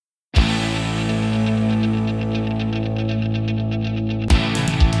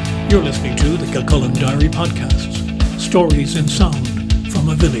You're listening to the Kilcullen Diary Podcasts, stories in sound from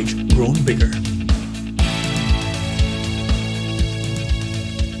a village grown bigger.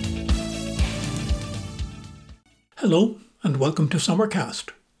 Hello and welcome to Summercast,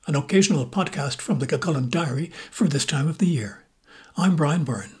 an occasional podcast from the Kilcullen Diary for this time of the year. I'm Brian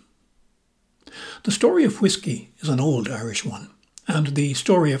Byrne. The story of whisky is an old Irish one, and the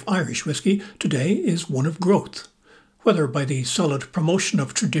story of Irish whisky today is one of growth, whether by the solid promotion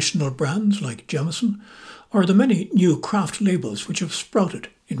of traditional brands like Jameson or the many new craft labels which have sprouted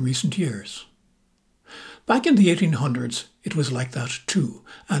in recent years. Back in the 1800s, it was like that too,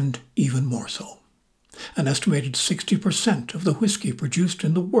 and even more so. An estimated 60% of the whisky produced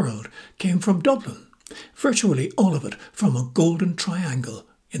in the world came from Dublin, virtually all of it from a golden triangle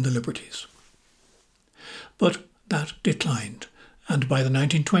in the Liberties. But that declined, and by the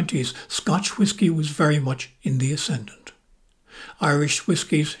 1920s, Scotch whisky was very much in the ascendant. Irish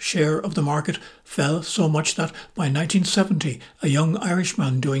whisky's share of the market fell so much that by 1970, a young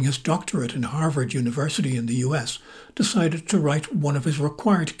Irishman doing his doctorate in Harvard University in the US decided to write one of his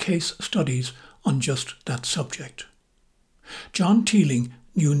required case studies on just that subject. John Teeling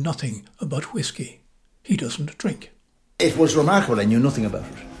knew nothing about whisky. He doesn't drink. It was remarkable. I knew nothing about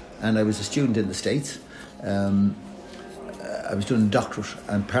it. And I was a student in the States. I was doing a doctorate,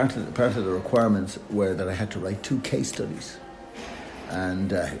 and part of the requirements were that I had to write 2 case studies.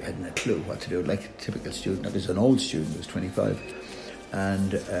 And I hadn't a clue what to do, like a typical student. I was an old student, I was 25.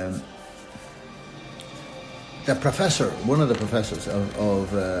 And one of the professors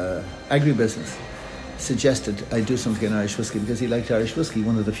of agribusiness suggested I do something in Irish whisky because he liked Irish whisky,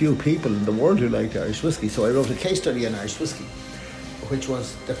 one of the few people in the world who liked Irish whisky. So I wrote a case study on Irish whisky, which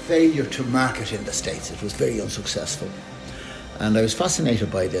was the failure to market in the States. It was very unsuccessful. And I was fascinated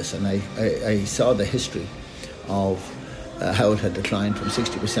by this, and I saw the history of how it had declined from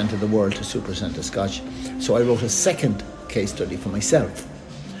 60% of the world to 2% of Scotch. So I wrote a second case study for myself,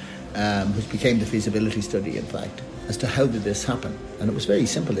 which became the feasibility study, in fact, as to how did this happen. And it was very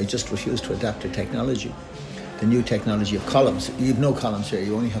simple. They just refused to adapt to technology, the new technology of columns. You have no columns here,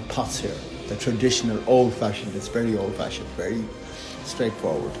 you only have pots here. The traditional old-fashioned, it's very old-fashioned, very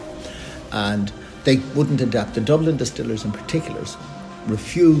straightforward. And they wouldn't adapt. The Dublin distillers in particular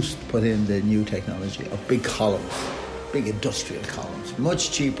refused to put in the new technology of big columns, big industrial columns,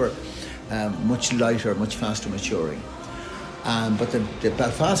 much cheaper, much lighter, much faster maturing. But the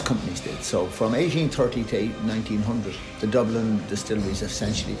Belfast companies did. So from 1830 to 1900, the Dublin distilleries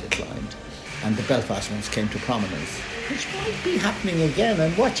essentially declined, and the Belfast ones came to prominence, which might be happening again.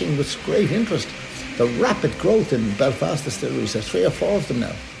 I'm watching with great interest the rapid growth in Belfast distilleries. There's 3 or 4 of them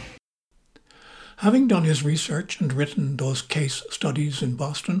now. Having done his research and written those case studies in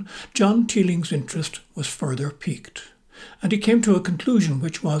Boston, John Teeling's interest was further piqued, and he came to a conclusion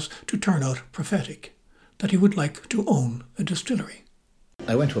which was to turn out prophetic, that he would like to own a distillery.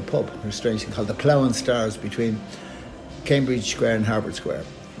 I went to a pub, a strange thing called the Plough and Stars, between Cambridge Square and Harvard Square.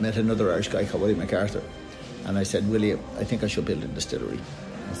 Met another Irish guy called Willie MacArthur, and I said, Willie, I think I should build a distillery.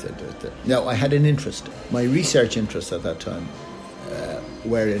 I said, now I had an interest. My research interests at that time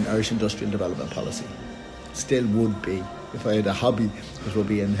were in Irish industrial development policy. Still would be. If I had a hobby, it would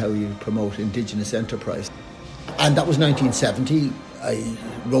be in how you promote indigenous enterprise. And that was 1970. I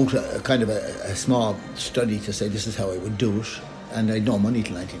wrote a small study to say this is how I would do it. And I had no money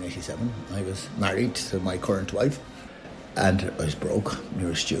till 1987. I was married to my current wife, and I was broke.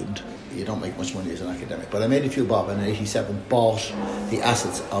 You're a student. You don't make much money as an academic. But I made a few bob, and in 1987 bought the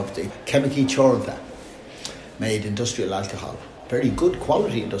assets of the Chemical Chorlta, made industrial alcohol. Very good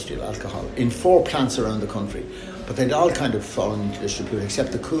quality industrial alcohol in 4 plants around the country. But they'd all kind of fallen into disrepute,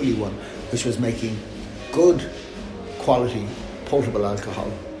 except the Cooley one, which was making good quality potable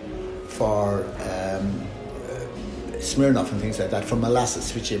alcohol for Smirnoff and things like that, from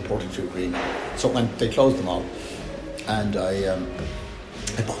molasses, which they imported through Green. So when they closed them all, and I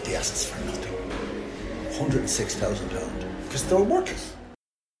bought the assets for nothing. £106,000, because they were worthless.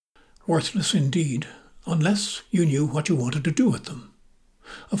 Worthless indeed, unless you knew what you wanted to do with them.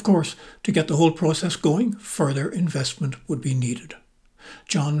 Of course, to get the whole process going, further investment would be needed.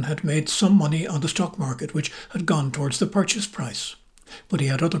 John had made some money on the stock market, which had gone towards the purchase price. But he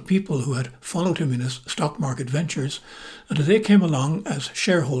had other people who had followed him in his stock market ventures, and they came along as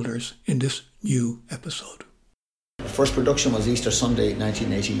shareholders in this new episode. The first production was Easter Sunday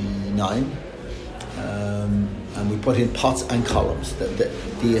 1989, and we put in pots and columns.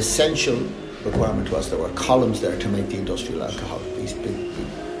 The essential requirement was there were columns there to make the industrial alcohol. These big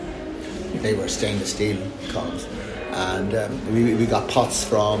they were stainless steel columns. And we got pots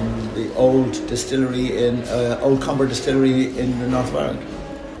from the old distillery Old Comber Distillery in the north of Ireland.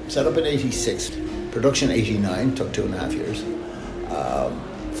 Set up in 86, production 89, took 2.5 years.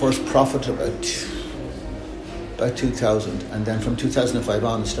 First profit about 2000, and then from 2005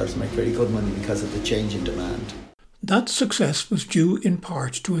 on it started to make very good money because of the change in demand. That success was due in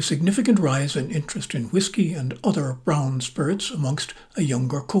part to a significant rise in interest in whisky and other brown spirits amongst a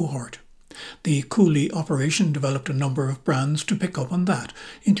younger cohort. The Cooley operation developed a number of brands to pick up on that,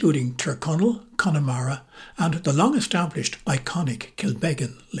 including Tyrconnell, Connemara, and the long-established iconic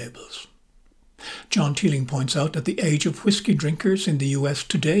Kilbeggan labels. John Teeling points out that the age of whisky drinkers in the US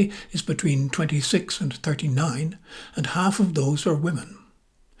today is between 26 and 39, and half of those are women.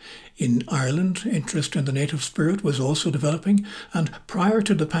 In Ireland, interest in the native spirit was also developing, and prior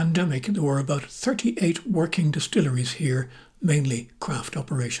to the pandemic there were about 38 working distilleries here, mainly craft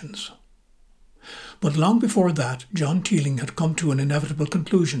operations. But long before that, John Teeling had come to an inevitable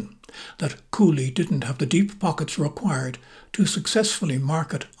conclusion, that Cooley didn't have the deep pockets required to successfully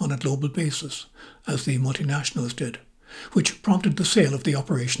market on a global basis, as the multinationals did, which prompted the sale of the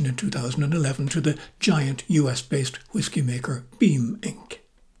operation in 2011 to the giant US-based whisky maker Beam Inc.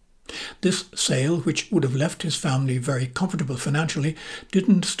 This sale, which would have left his family very comfortable financially,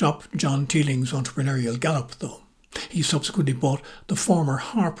 didn't stop John Teeling's entrepreneurial gallop, though. He subsequently bought the former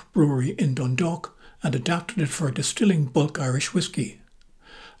Harp Brewery in Dundalk and adapted it for distilling bulk Irish whisky.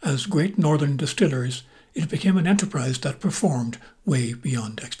 As Great Northern Distillers, it became an enterprise that performed way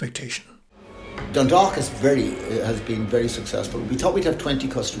beyond expectation. Dundalk has been very successful. We thought we'd have 20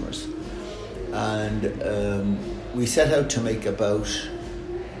 customers, and we set out to make about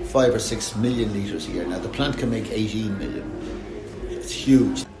 5 or 6 million litres a year. Now the plant can make 18 million. It's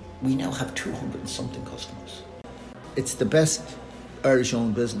huge. We now have 200 and something customers. It's the best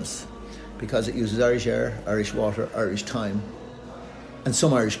Irish-owned business because it uses Irish air, Irish water, Irish thyme, and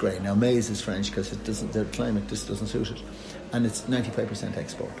some Irish grain. Now maize is French because the climate just doesn't suit it, and it's 95%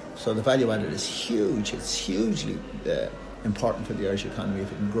 export. So the value added is huge. It's hugely important for the Irish economy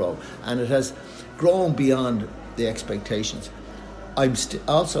if it can grow, and it has grown beyond the expectations. I'm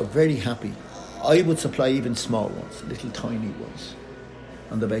also very happy. I would supply even small ones, little tiny ones,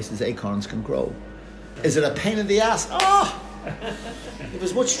 on the basis acorns can grow. Is it a pain in the ass? It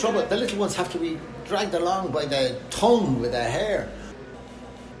was much trouble. The little ones have to be dragged along by the tongue with their hair.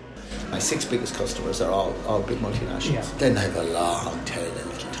 My 6 biggest customers are all big multinationals. Yeah. Then I have a long tail of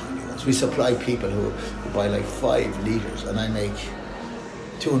little tiny ones. We supply people who buy like 5 litres, and I make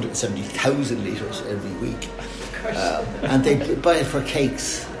 270,000 litres every week. And they buy it for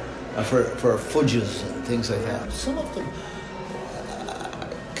cakes, for fudges and things like that. Some of them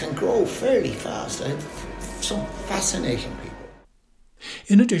can grow fairly fast. I have some fascinating people.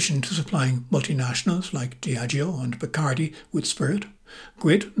 In addition to supplying multinationals like Diageo and Bacardi with spirit,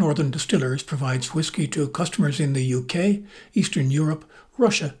 Great Northern Distillers provides whisky to customers in the UK, Eastern Europe,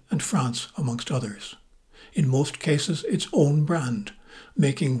 Russia and France, amongst others. In most cases, its own brand,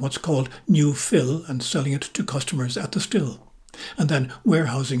 making what's called new fill and selling it to customers at the still, and then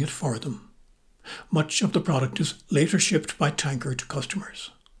warehousing it for them. Much of the product is later shipped by tanker to customers.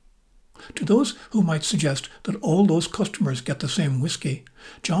 To those who might suggest that all those customers get the same whisky,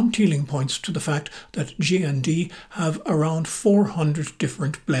 John Teeling points to the fact that G&D have around 400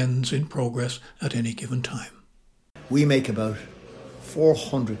 different blends in progress at any given time. We make about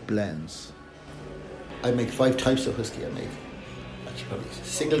 400 blends. I make 5 types of whisky. I make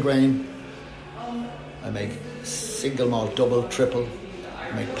single grain, I make single malt, double, triple,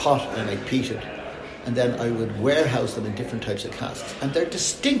 I make pot, I make peated, and then I would warehouse them in different types of casks, and they're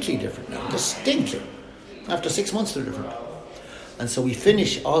distinctly different now, distinctly. After 6 months they're different. And so we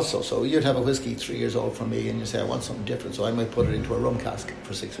finish also, so you'd have a whisky 3 years old from me and you say I want something different, so I might put it into a rum cask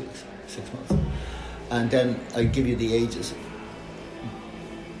for 6 weeks, 6 months, and then I give you the ages.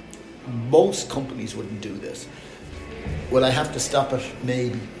 Most companies wouldn't do this. Will I have to stop it?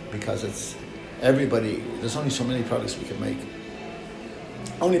 Maybe, because it's everybody, there's only so many products we can make.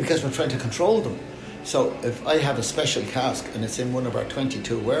 Only because we're trying to control them. So if I have a special cask and it's in one of our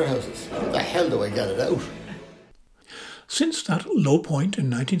 22 warehouses, how the hell do I get it out? Since that low point in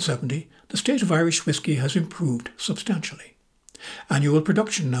 1970, the state of Irish whisky has improved substantially. Annual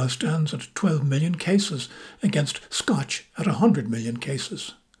production now stands at 12 million cases against Scotch at 100 million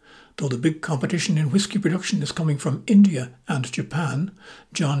cases. Though the big competition in whisky production is coming from India and Japan,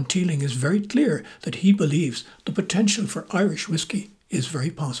 John Teeling is very clear that he believes the potential for Irish whisky is very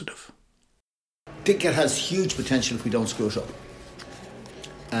positive. I think it has huge potential if we don't screw it up.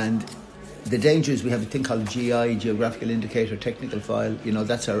 And the danger is we have a thing called GI, Geographical Indicator Technical File. You know,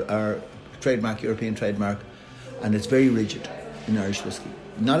 that's our trademark, European trademark, and it's very rigid in Irish whisky.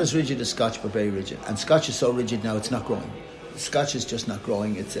 Not as rigid as Scotch, but very rigid. And Scotch is so rigid now it's not growing. Scotch is just not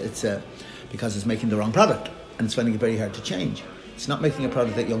growing. It's because it's making the wrong product, and it's finding it very hard to change. It's not making a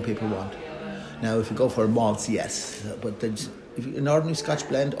product that young people want. Now, if you go for malts, yes, but an ordinary Scotch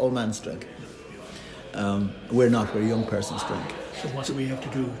blend, old man's drink. We're not. We're a young person's drink. So what do we have to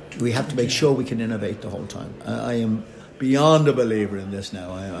do? We have to make sure we can innovate the whole time. I am beyond a believer in this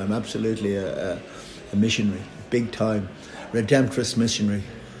now. I'm absolutely a missionary, big time, redemptorist missionary,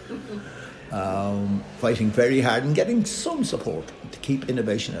 fighting very hard and getting some support to keep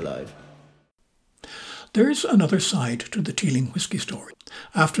innovation alive. There's another side to the Teeling whisky story.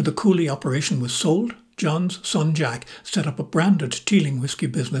 After the Cooley operation was sold, John's son Jack set up a branded Teeling whisky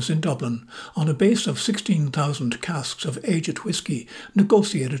business in Dublin on a base of 16,000 casks of aged whisky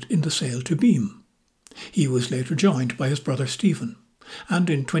negotiated in the sale to Beam. He was later joined by his brother Stephen, and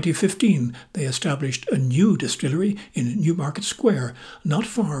in 2015 they established a new distillery in Newmarket Square, not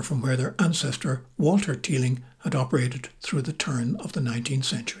far from where their ancestor Walter Teeling had operated through the turn of the 19th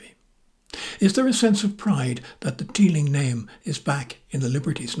century. Is there a sense of pride that the Teeling name is back in the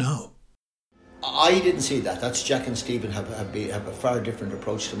Liberties now? I didn't see that. That's Jack and Stephen have a far different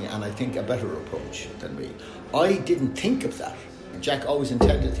approach to me, and I think a better approach than me. I didn't think of that. Jack always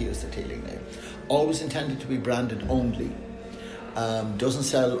intended to use the Teeling name. Always intended to be branded only. Doesn't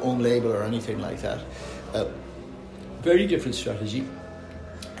sell own label or anything like that. Very different strategy.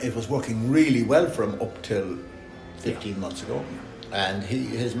 It was working really well for him up till 15 months ago. And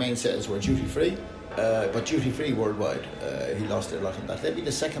his main sales were duty-free, but duty-free worldwide. He lost a lot on that. They'd be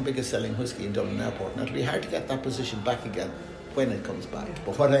the second biggest selling whisky in Dublin Airport, and it'll be hard to get that position back again when it comes back.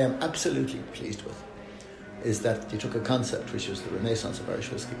 But what I am absolutely pleased with is that they took a concept which was the renaissance of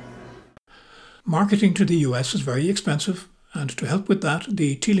Irish whisky. Marketing to the US is very expensive, and to help with that,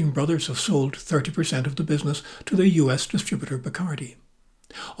 the Teeling brothers have sold 30% of the business to the US distributor Bacardi.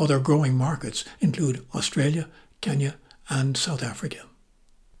 Other growing markets include Australia, Kenya, and South Africa.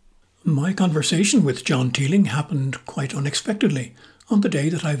 My conversation with John Teeling happened quite unexpectedly on the day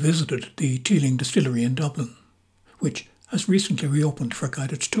that I visited the Teeling distillery in Dublin, which has recently reopened for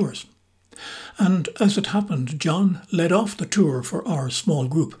guided tours. And as it happened, John led off the tour for our small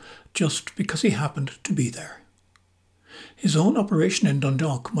group just because he happened to be there. His own operation in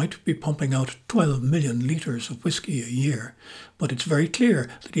Dundalk might be pumping out 12 million litres of whisky a year, but it's very clear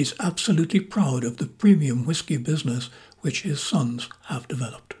that he's absolutely proud of the premium whisky business which his sons have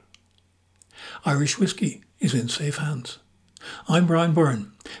developed. Irish whisky is in safe hands. I'm Brian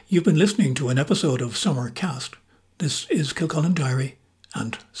Byrne. You've been listening to an episode of Summer Cast. This is Kilcullen Diary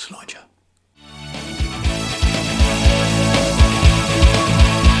and Sláinte.